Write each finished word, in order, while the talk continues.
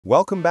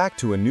Welcome back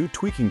to a new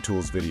Tweaking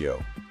Tools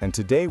video, and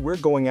today we're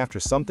going after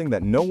something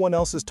that no one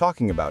else is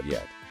talking about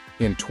yet.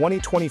 In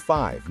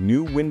 2025,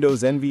 new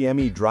Windows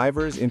NVMe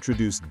drivers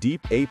introduced deep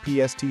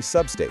APST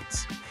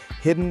substates,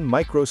 hidden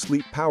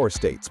micro-sleep power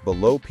states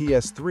below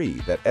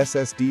PS3 that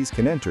SSDs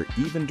can enter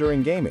even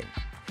during gaming.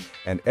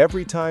 And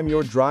every time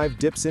your drive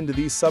dips into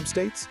these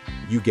substates,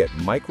 you get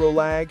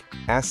micro-lag,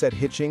 asset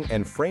hitching,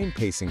 and frame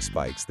pacing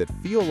spikes that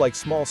feel like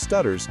small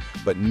stutters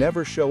but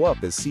never show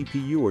up as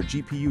CPU or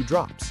GPU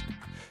drops.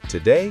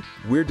 Today,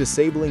 we're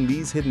disabling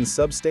these hidden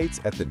substates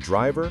at the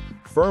driver,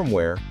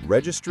 firmware,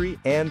 registry,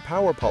 and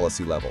power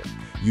policy level,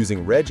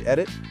 using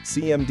regedit,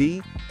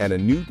 CMD, and a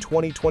new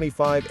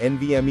 2025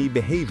 NVMe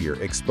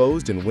behavior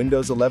exposed in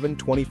Windows 11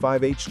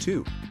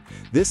 25H2.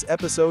 This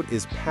episode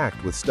is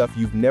packed with stuff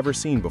you've never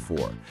seen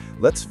before.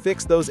 Let's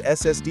fix those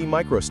SSD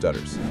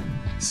micro-stutters.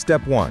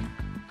 Step 1.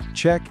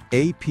 Check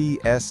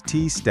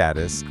APST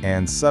status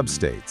and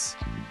substates,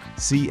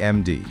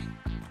 CMD.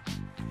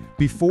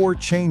 Before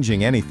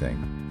changing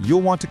anything,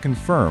 you'll want to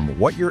confirm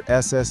what your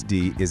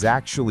SSD is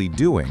actually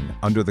doing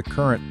under the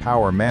current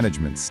power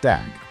management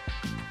stack.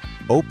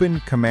 Open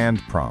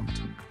Command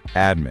Prompt,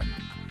 Admin,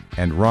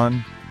 and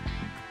run.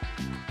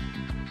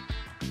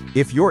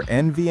 If your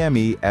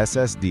NVMe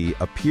SSD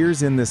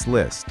appears in this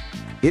list,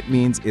 it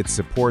means it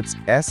supports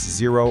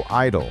S0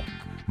 idle,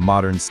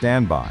 modern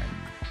standby,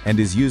 and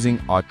is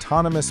using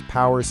autonomous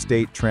power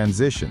state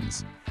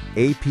transitions,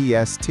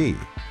 APST,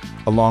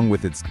 along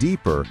with its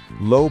deeper,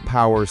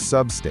 low-power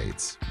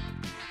substates.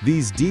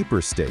 These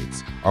deeper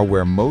states are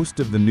where most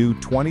of the new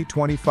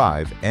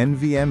 2025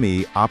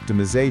 NVMe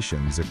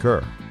optimizations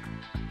occur.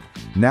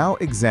 Now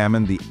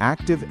examine the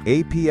active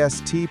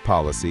APST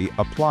policy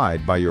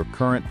applied by your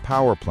current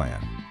power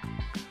plan.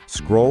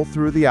 Scroll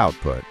through the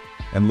output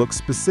and look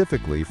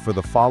specifically for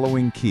the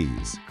following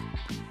keys: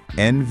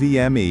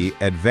 NVMe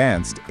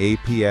Advanced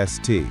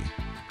APST,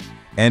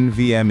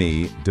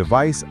 NVMe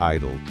Device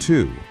Idle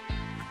 2,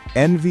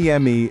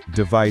 NVMe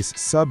Device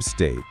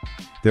Substate.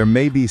 There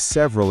may be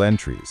several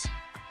entries.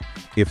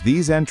 If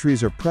these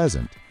entries are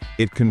present,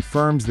 it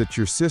confirms that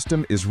your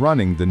system is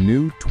running the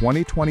new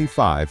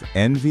 2025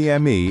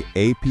 NVMe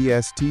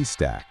APST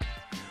stack,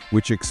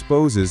 which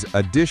exposes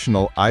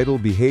additional idle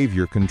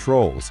behavior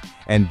controls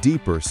and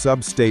deeper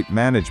substate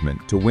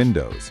management to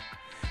Windows.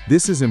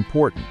 This is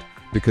important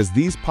because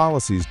these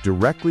policies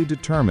directly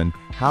determine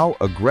how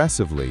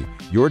aggressively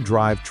your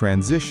drive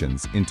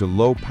transitions into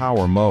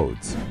low-power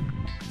modes.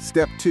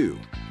 Step 2.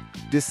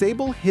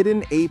 Disable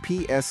hidden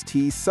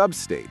APST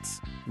substates,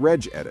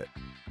 regedit.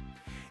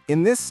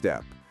 In this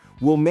step,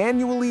 we'll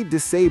manually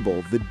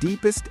disable the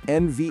deepest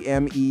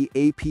NVMe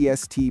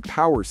APST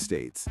power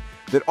states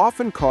that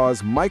often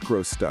cause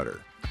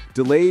micro-stutter,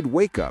 delayed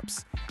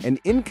wake-ups, and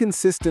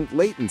inconsistent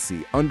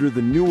latency under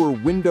the newer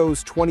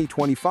Windows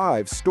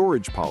 2025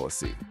 storage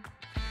policy.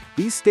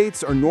 These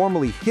states are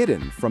normally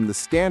hidden from the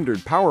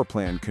standard power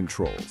plan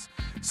controls,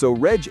 so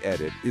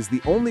regedit is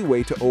the only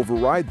way to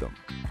override them.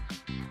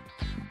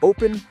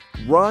 Open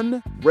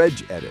Run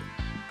regedit,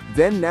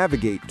 then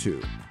navigate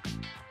to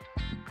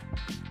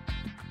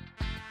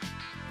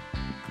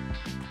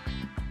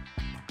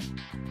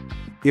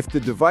If the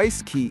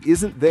device key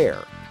isn't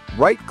there,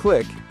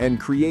 right-click and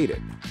create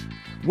it.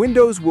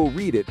 Windows will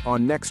read it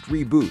on next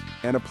reboot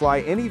and apply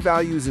any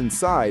values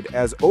inside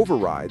as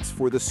overrides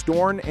for the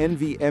stored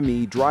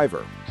NVMe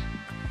driver.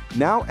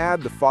 Now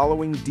add the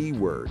following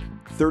D-word,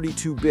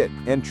 32-bit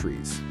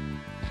entries.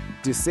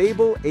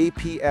 Disable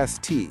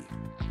APST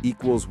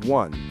equals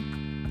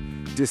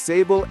 1.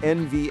 Disable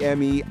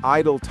NVMe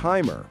idle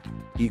timer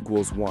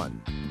equals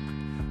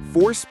 1.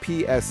 Force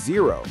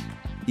PS0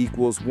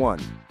 equals 1.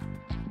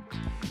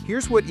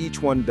 Here's what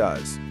each one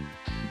does.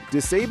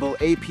 Disable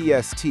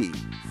APST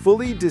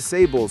fully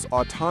disables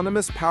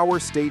autonomous power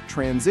state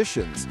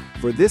transitions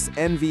for this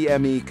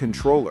NVMe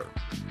controller.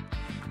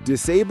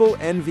 Disable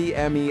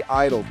NVMe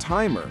idle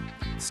timer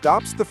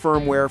stops the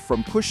firmware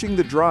from pushing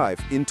the drive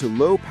into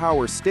low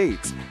power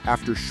states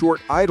after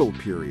short idle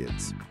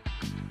periods.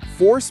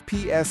 Force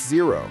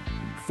PS0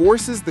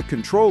 forces the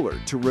controller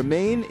to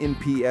remain in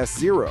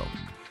PS0,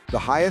 the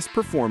highest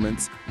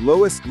performance,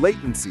 lowest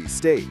latency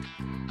state.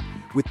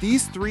 With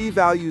these three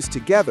values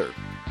together,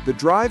 the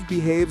drive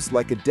behaves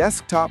like a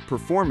desktop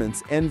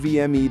performance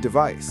NVMe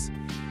device,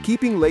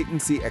 keeping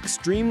latency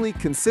extremely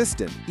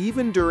consistent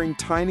even during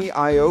tiny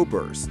I/O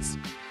bursts.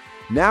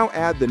 Now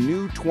add the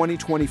new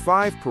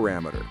 2025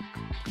 parameter,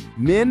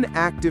 min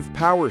active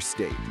power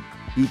state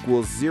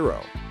equals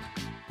 0.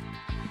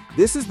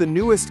 This is the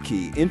newest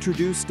key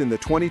introduced in the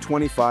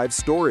 2025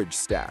 storage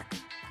stack.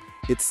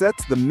 It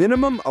sets the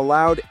minimum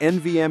allowed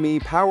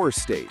NVMe power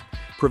state,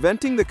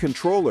 preventing the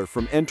controller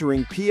from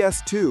entering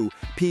PS2,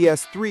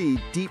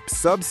 PS3 deep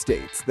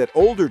substates that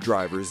older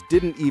drivers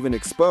didn't even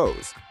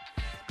expose.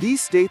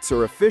 These states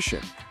are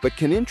efficient, but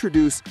can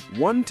introduce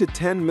 1 to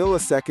 10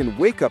 millisecond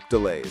wake-up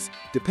delays,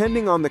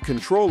 depending on the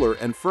controller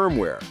and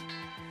firmware.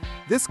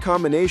 This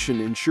combination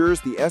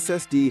ensures the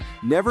SSD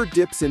never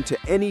dips into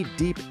any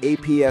deep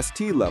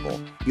APST level,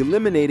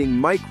 eliminating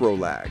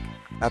micro-lag,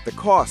 at the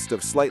cost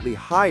of slightly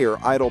higher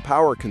idle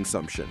power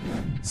consumption.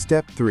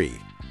 Step 3.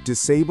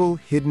 Disable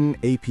hidden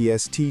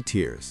APST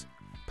tiers.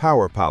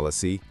 Power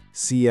policy,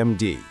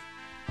 CMD.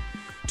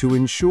 To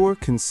ensure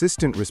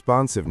consistent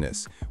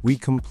responsiveness, we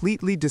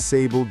completely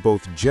disabled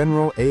both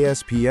general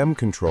ASPM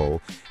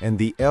control and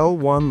the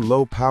L1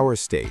 low power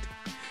state.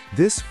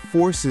 This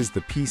forces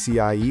the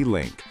PCIe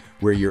link,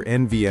 where your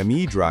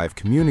NVMe drive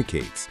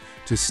communicates,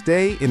 to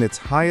stay in its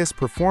highest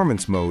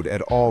performance mode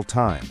at all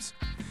times.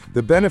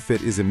 The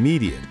benefit is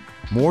immediate: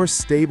 more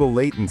stable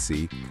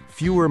latency,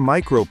 fewer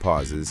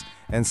micro-pauses,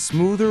 and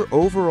smoother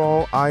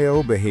overall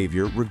I/O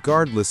behavior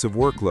regardless of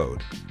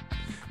workload.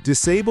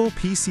 Disable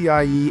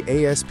PCIe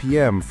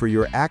ASPM for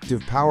your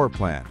active power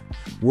plan.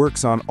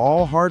 Works on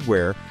all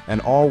hardware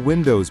and all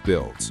Windows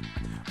builds.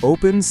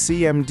 Open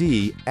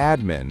CMD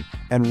admin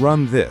and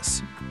run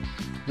this.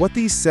 What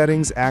these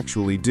settings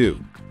actually do: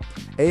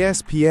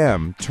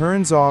 ASPM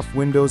turns off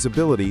Windows'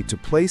 ability to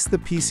place the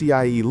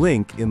PCIe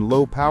link in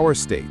low power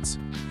states.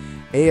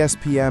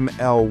 ASPM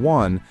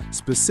L1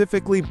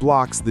 specifically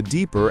blocks the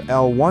deeper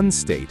L1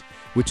 state,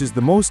 which is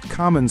the most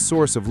common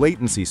source of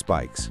latency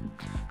spikes.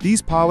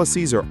 These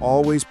policies are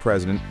always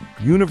present,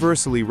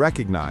 universally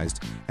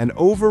recognized, and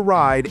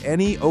override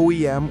any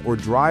OEM or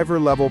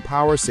driver-level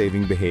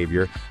power-saving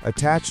behavior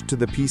attached to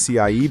the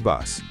PCIe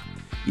bus.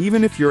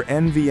 Even if your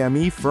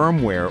NVMe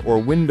firmware or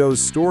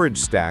Windows storage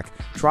stack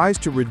tries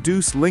to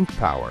reduce link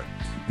power,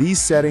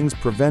 these settings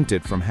prevent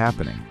it from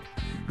happening.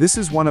 This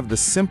is one of the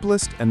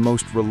simplest and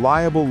most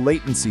reliable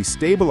latency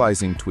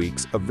stabilizing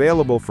tweaks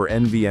available for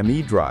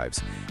NVMe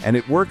drives, and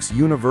it works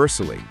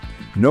universally.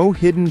 No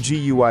hidden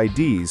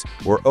GUIDs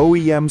or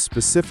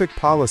OEM-specific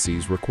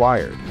policies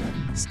required.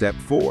 Step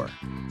 4.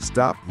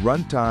 Stop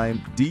Runtime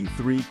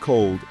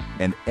D3Cold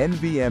and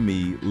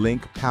NVMe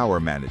link power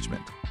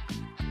management.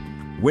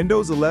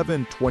 Windows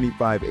 11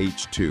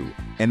 25H2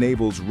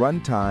 enables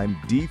Runtime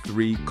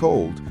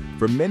D3Cold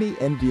for many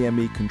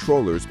NVMe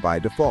controllers by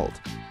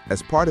default,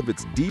 as part of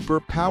its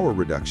deeper power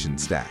reduction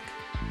stack.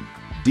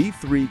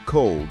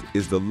 D3Cold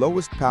is the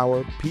lowest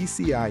power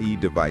PCIe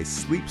device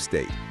sleep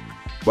state,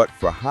 but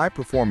for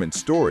high-performance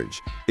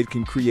storage, it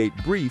can create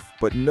brief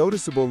but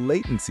noticeable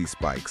latency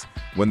spikes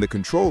when the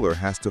controller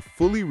has to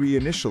fully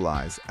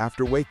reinitialize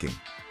after waking.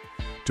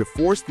 To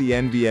force the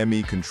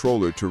NVMe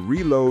controller to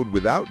reload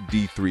without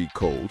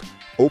D3Cold,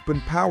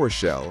 open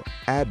PowerShell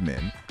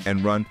admin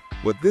and run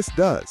what this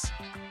does.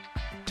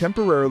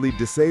 Temporarily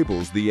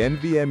disables the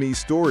NVMe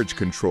storage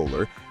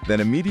controller,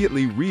 then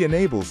immediately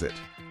re-enables it.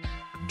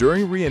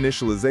 During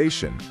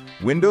reinitialization,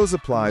 Windows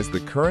applies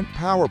the current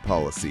power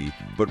policy,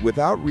 but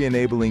without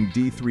re-enabling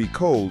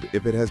D3Cold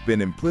if it has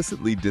been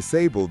implicitly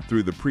disabled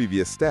through the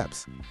previous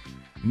steps.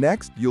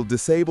 Next, you'll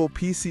disable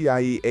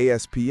PCIe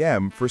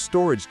ASPM for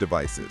storage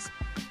devices.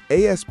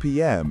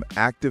 ASPM,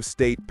 active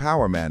state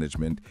power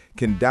management,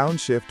 can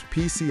downshift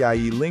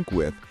PCIe link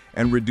width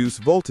and reduce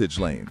voltage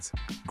lanes.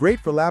 Great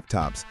for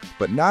laptops,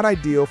 but not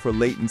ideal for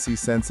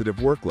latency-sensitive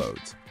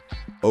workloads.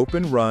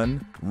 Open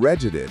Run,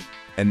 Registry,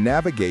 and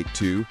navigate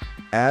to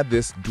Add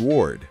this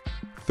DWORD,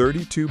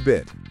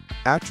 32-bit,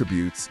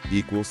 attributes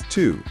equals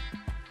 2.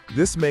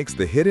 This makes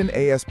the hidden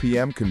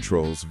ASPM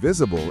controls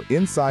visible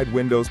inside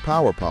Windows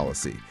Power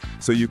Policy,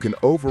 so you can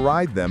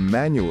override them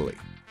manually.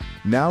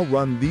 Now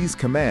run these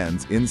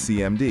commands in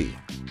CMD.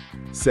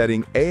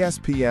 Setting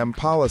ASPM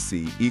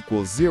policy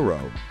equals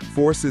 0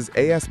 forces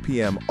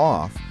ASPM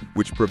off,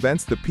 which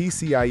prevents the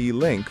PCIe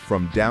link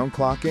from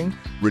downclocking,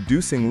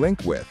 reducing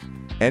link width,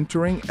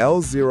 entering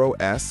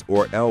L0S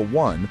or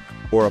L1,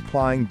 or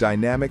applying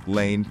dynamic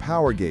lane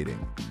power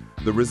gating.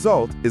 The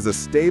result is a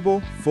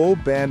stable, full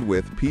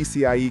bandwidth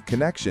PCIe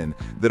connection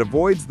that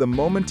avoids the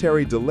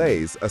momentary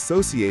delays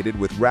associated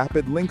with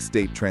rapid link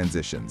state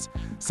transitions,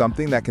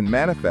 something that can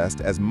manifest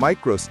as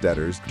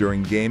micro-stutters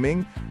during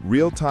gaming,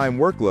 real-time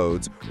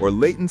workloads, or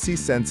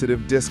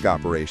latency-sensitive disk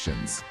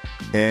operations.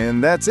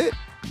 And that's it!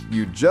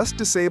 You just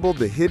disabled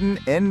the hidden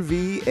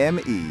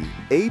NVMe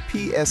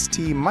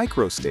APST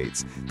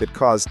microstates that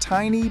cause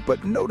tiny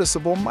but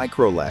noticeable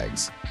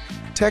micro-lags,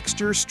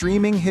 texture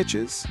streaming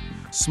hitches,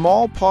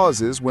 small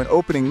pauses when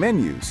opening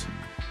menus,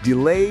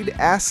 delayed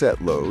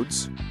asset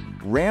loads,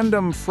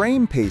 random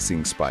frame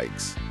pacing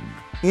spikes,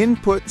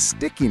 input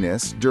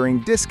stickiness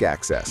during disk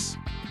access.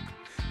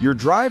 Your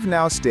drive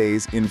now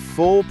stays in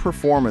full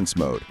performance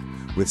mode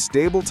with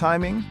stable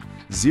timing,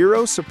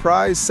 zero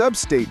surprise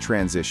substate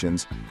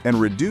transitions, and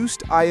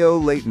reduced I/O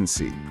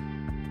latency.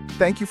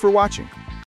 Thank you for watching.